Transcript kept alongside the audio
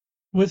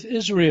With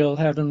Israel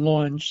having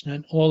launched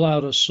an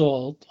all-out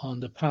assault on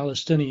the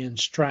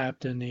Palestinians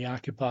trapped in the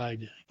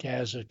occupied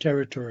Gaza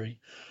territory,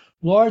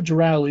 large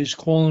rallies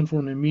calling for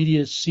an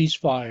immediate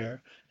ceasefire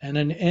and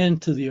an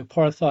end to the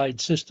apartheid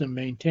system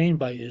maintained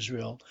by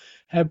Israel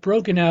have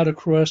broken out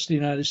across the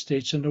United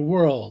States and the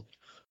world,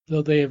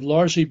 though they have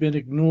largely been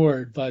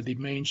ignored by the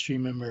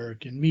mainstream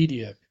American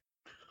media.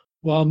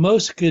 While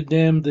most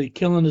condemn the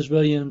killing of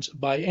civilians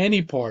by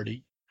any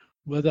party,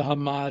 whether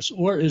Hamas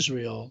or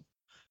Israel,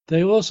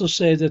 they also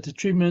say that the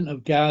treatment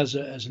of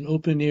Gaza as an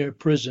open-air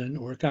prison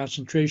or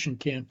concentration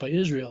camp by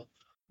Israel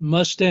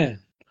must end,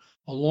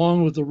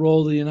 along with the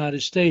role of the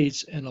United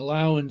States in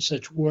allowing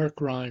such war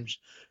crimes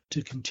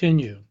to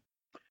continue.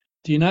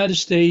 The United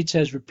States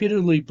has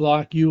repeatedly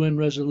blocked UN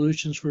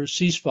resolutions for a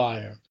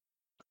ceasefire.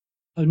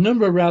 A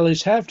number of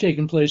rallies have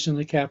taken place in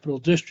the Capital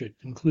District,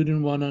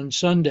 including one on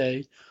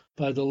Sunday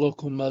by the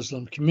local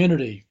Muslim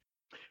community.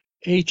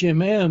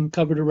 HMM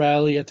covered a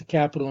rally at the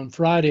Capitol on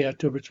Friday,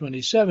 October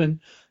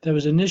 27, that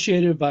was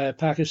initiated by a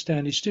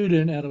Pakistani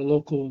student at a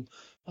local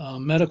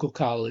medical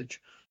college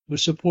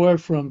with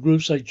support from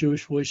groups like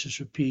Jewish Voices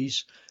for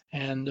Peace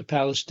and the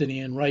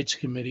Palestinian Rights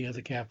Committee of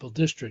the Capital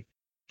District.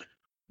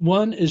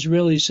 One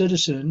Israeli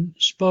citizen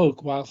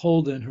spoke while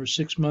holding her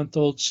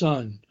 6-month-old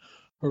son,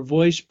 her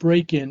voice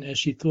breaking as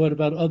she thought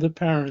about other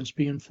parents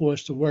being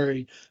forced to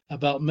worry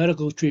about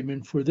medical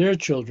treatment for their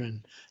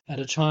children at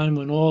a time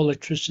when all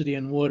electricity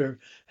and water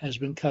has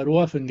been cut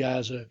off in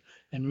Gaza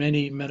and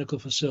many medical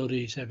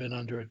facilities have been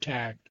under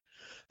attack.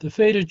 The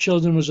fate of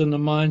children was on the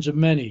minds of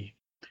many.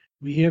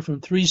 We hear from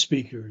 3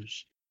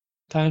 speakers: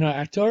 Kainat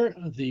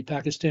Akhtar, the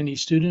Pakistani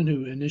student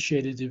who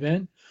initiated the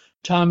event,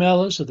 Tom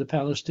Ellis of the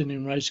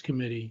Palestinian Rights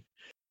Committee,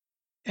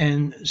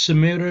 and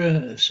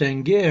Samira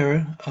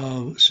Sangare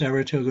of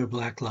Saratoga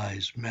Black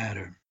Lives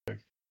Matter.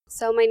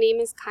 So my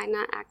name is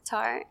Kainat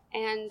Akhtar,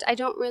 and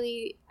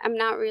I'm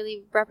not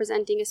really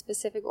representing a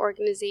specific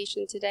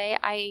organization today.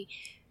 I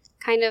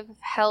kind of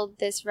held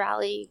this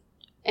rally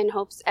in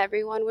hopes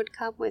everyone would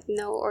come with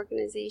no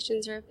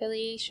organizations or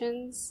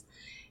affiliations.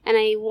 And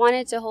I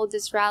wanted to hold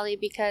this rally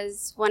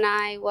because when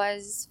I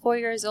was 4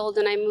 years old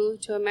and I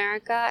moved to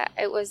America,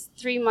 it was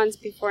 3 months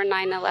before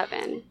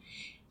 9/11.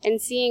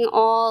 And seeing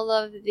all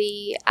of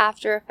the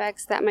after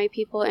effects that my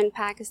people in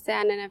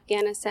Pakistan and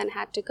Afghanistan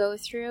had to go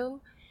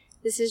through,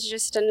 this is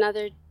just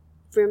another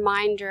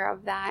reminder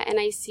of that. And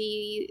I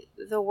see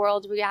the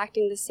world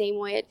reacting the same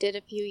way it did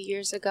a few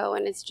years ago,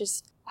 and it's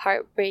just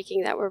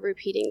heartbreaking that we're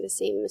repeating the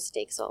same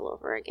mistakes all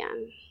over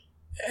again.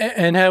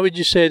 And how would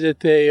you say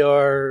that they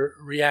are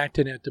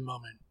reacting at the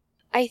moment?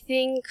 I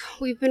think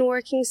we've been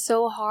working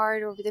so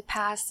hard over the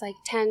past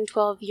 10,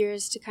 12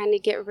 years to kind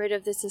of get rid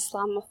of this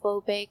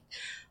Islamophobic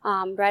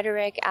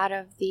rhetoric out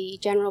of the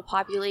general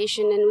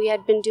population, and we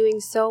had been doing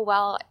so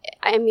well,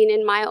 I mean,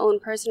 in my own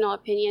personal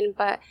opinion,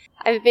 but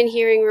I've been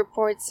hearing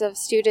reports of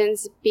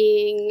students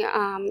being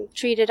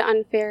treated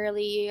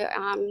unfairly,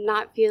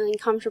 not feeling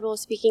comfortable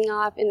speaking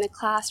up in the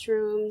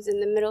classrooms, in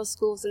the middle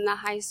schools, in the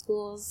high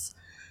schools.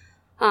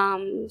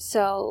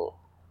 So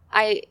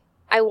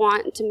I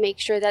want to make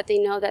sure that they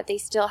know that they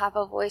still have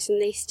a voice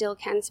and they still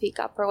can speak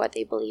up for what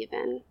they believe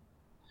in.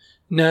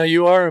 Now,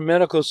 you are a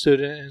medical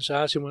student, and so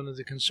obviously one of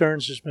the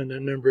concerns has been a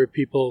number of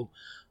people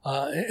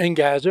in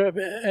Gaza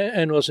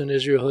and also in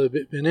Israel who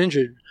have been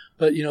injured.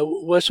 But,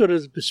 what sort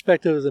of the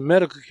perspective of the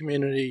medical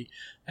community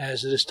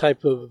as this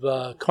type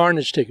of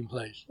carnage taking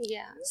place?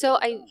 Yeah. So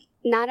I'm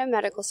not a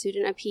medical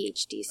student, a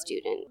PhD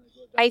student.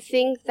 I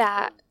think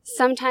that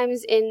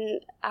sometimes in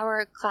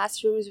our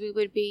classrooms we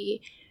would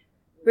be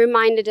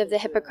reminded of the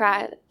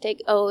Hippocratic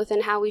Oath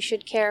and how we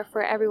should care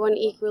for everyone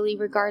equally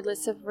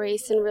regardless of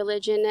race and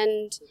religion.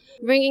 And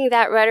bringing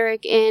that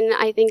rhetoric in,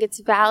 I think it's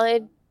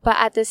valid, but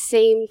at the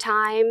same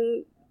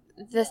time,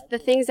 the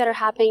things that are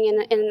happening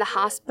in the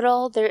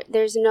hospital,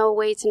 there's no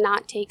way to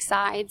not take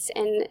sides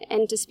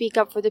and to speak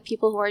up for the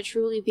people who are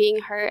truly being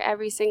hurt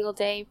every single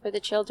day, for the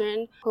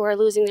children who are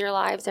losing their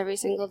lives every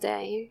single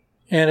day.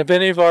 And if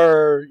any of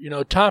our,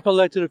 top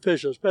elected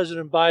officials,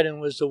 President Biden,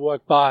 was to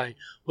walk by,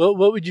 what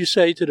would you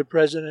say to the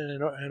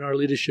president and our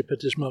leadership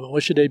at this moment?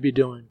 What should they be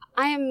doing?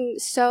 I am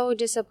so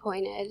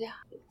disappointed.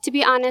 To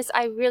be honest,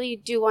 I really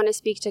do want to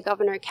speak to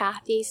Governor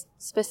Kathy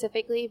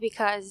specifically,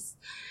 because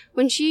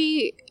when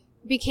she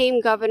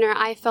became governor,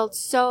 I felt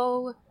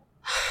so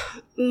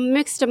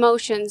mixed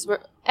emotions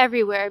were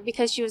everywhere,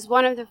 because she was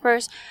one of the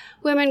first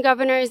women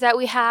governors that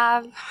we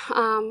have.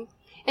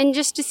 And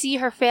just to see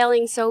her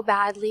failing so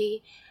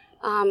badly,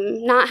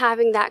 not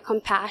having that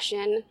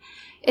compassion,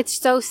 it's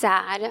so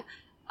sad.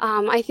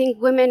 I think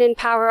women in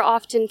power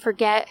often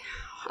forget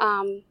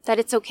that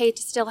it's okay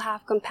to still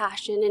have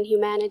compassion and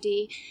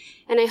humanity,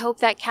 and I hope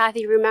that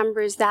Kathy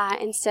remembers that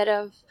instead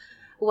of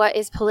what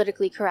is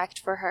politically correct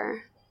for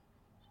her.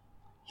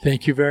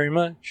 Thank you very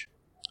much.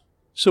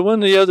 So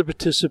one of the other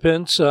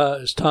participants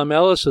is Tom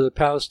Ellis of the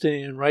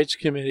Palestinian Rights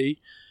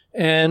Committee.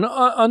 And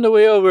on the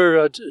way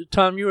over,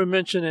 Tom, you were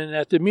mentioning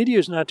that the media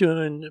is not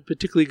doing a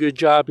particularly good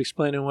job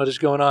explaining what is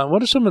going on.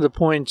 What are some of the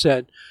points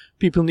that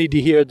people need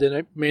to hear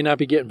that may not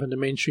be getting from the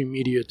mainstream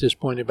media at this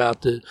point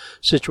about the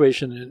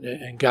situation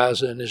in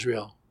Gaza and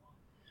Israel?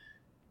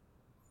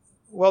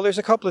 Well, there's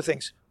a couple of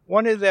things.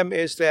 One of them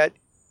is that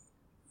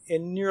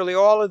in nearly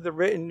all of the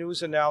written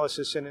news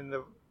analysis and in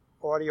the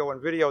audio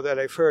and video that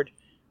I've heard,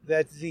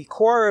 that the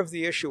core of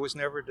the issue was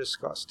never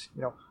discussed.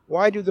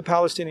 Why do the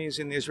Palestinians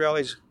and the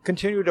Israelis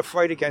continue to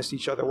fight against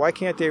each other? Why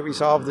can't they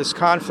resolve this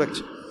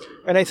conflict?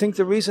 And I think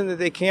the reason that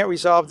they can't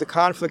resolve the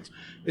conflict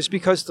is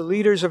because the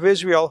leaders of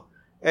Israel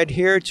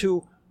adhere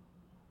to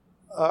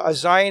a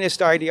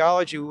Zionist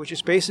ideology, which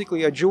is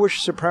basically a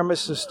Jewish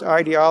supremacist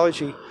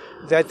ideology,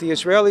 that the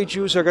Israeli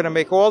Jews are going to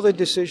make all the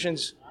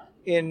decisions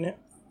in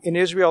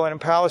Israel and in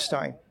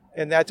Palestine,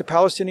 and that the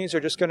Palestinians are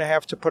just going to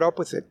have to put up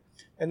with it.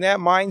 And that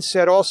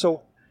mindset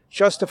also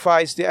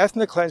justifies the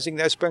ethnic cleansing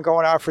that's been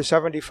going on for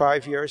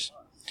 75 years,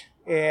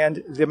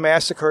 and the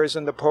massacres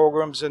and the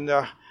pogroms and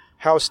the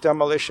house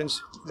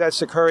demolitions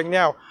that's occurring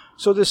now.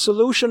 So the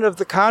solution of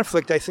the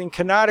conflict, I think,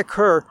 cannot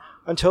occur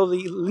until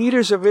the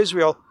leaders of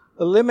Israel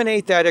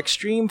eliminate that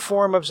extreme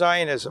form of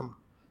Zionism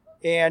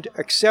and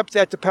accept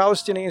that the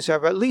Palestinians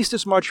have at least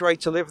as much right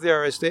to live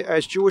there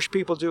as Jewish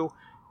people do,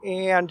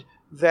 and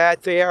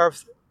that they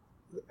have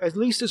at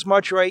least as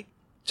much right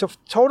to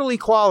total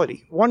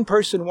equality. One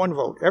person, one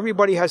vote.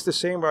 Everybody has the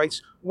same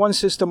rights. One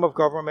system of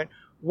government,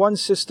 one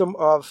system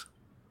of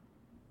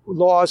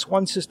laws,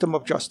 one system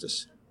of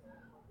justice.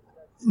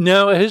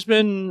 Now, it has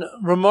been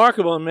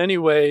remarkable in many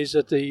ways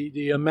that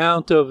the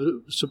amount of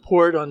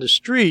support on the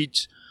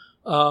streets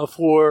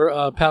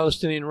for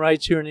Palestinian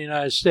rights here in the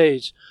United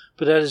States,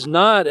 but that is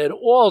not at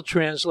all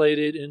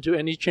translated into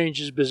any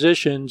changes in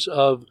positions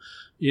of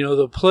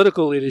the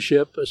political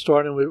leadership,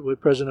 starting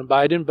with President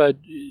Biden, but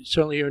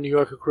certainly here in New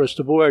York across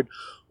the board.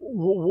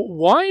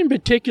 Why in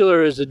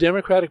particular is the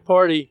Democratic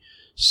Party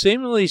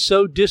seemingly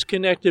so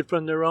disconnected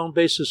from their own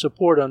base of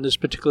support on this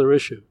particular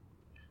issue?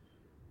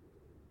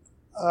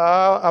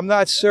 I'm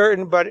not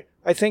certain, but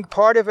I think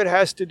part of it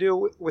has to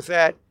do with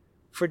that.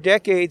 For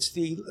decades,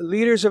 the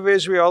leaders of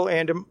Israel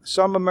and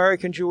some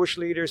American Jewish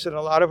leaders and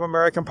a lot of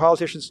American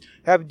politicians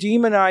have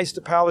demonized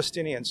the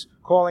Palestinians,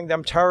 calling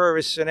them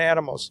terrorists and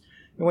animals.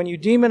 And when you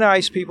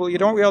demonize people, you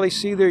don't really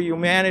see their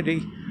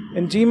humanity.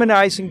 And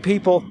demonizing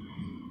people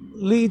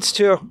leads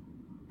to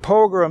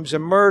pogroms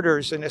and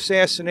murders and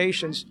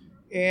assassinations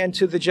and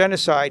to the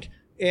genocide.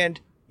 And,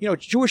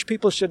 Jewish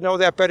people should know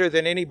that better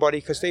than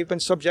anybody because they've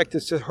been subjected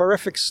to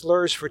horrific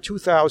slurs for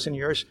 2,000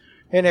 years.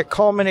 And it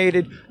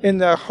culminated in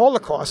the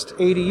Holocaust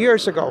 80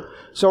 years ago.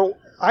 So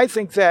I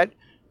think that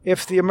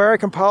if the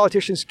American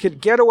politicians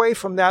could get away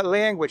from that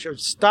language or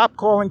stop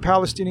calling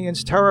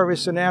Palestinians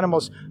terrorists and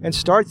animals and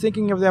start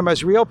thinking of them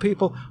as real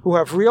people who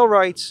have real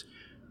rights,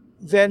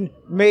 then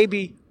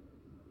maybe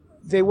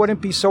they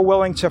wouldn't be so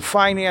willing to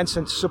finance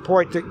and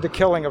support the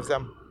killing of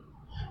them.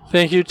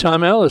 Thank you,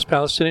 Tom Ellis,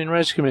 Palestinian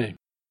Rights Committee.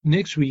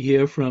 Next, we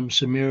hear from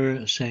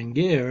Samira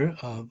Sangare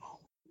of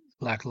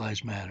Black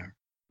Lives Matter.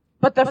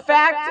 But the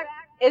fact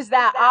is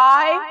that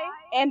I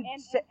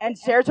and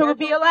Saratoga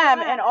BLM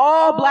and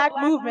all black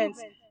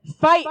movements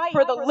fight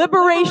for the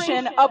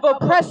liberation of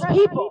oppressed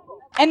people.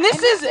 And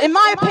this is, in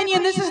my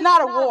opinion, this is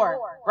not a war,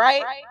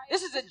 right?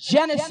 This is a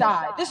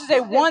genocide. This is a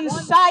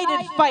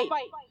one-sided fight.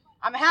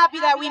 I'm happy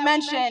that we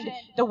mentioned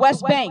the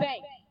West Bank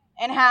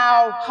and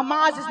how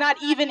Hamas is not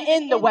even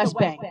in the West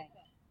Bank.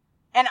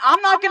 And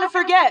I'm not going to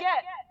forget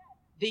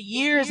the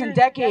years and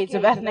decades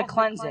of ethnic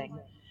cleansing,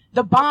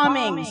 the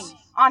bombings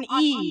on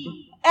Eid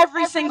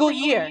every single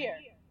year.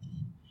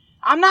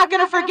 I'm not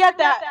going to forget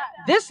that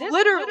this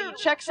literally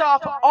checks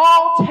off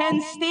all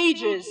 10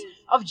 stages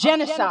of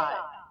genocide.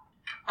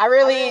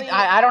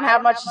 I don't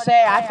have much to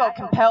say. I felt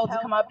compelled to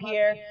come up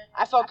here.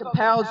 I felt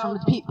compelled from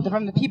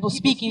the people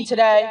speaking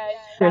today.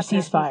 There's a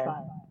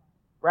ceasefire,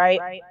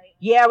 right?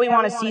 Yeah, we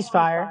want a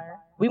ceasefire.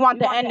 We want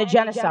the end of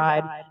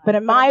genocide. But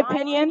in my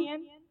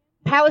opinion,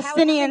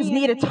 Palestinians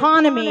need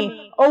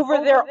autonomy over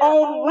their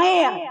own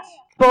land.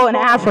 In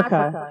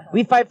Africa,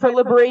 we fight for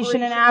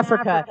liberation in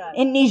Africa.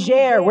 In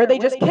Niger, where they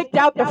just kicked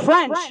out the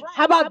French.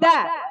 How about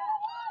that?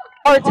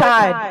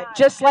 Apartheid,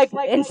 just like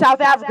in South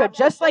Africa,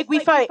 just like we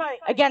fight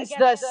against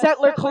the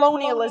settler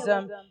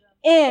colonialism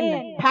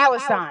in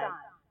Palestine.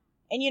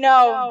 And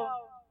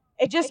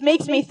it just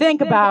makes me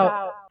think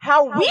about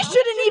how we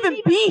shouldn't even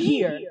be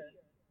here.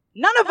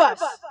 None of us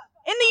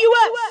in the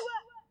U.S.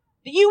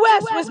 The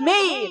U.S. was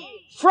made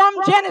from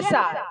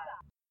genocide.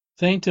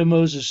 Thank to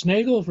Moses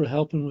Nagel for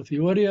helping with the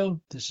audio.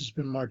 This has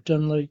been Mark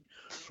Dunley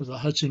for the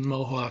Hudson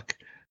Mohawk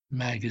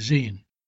Magazine.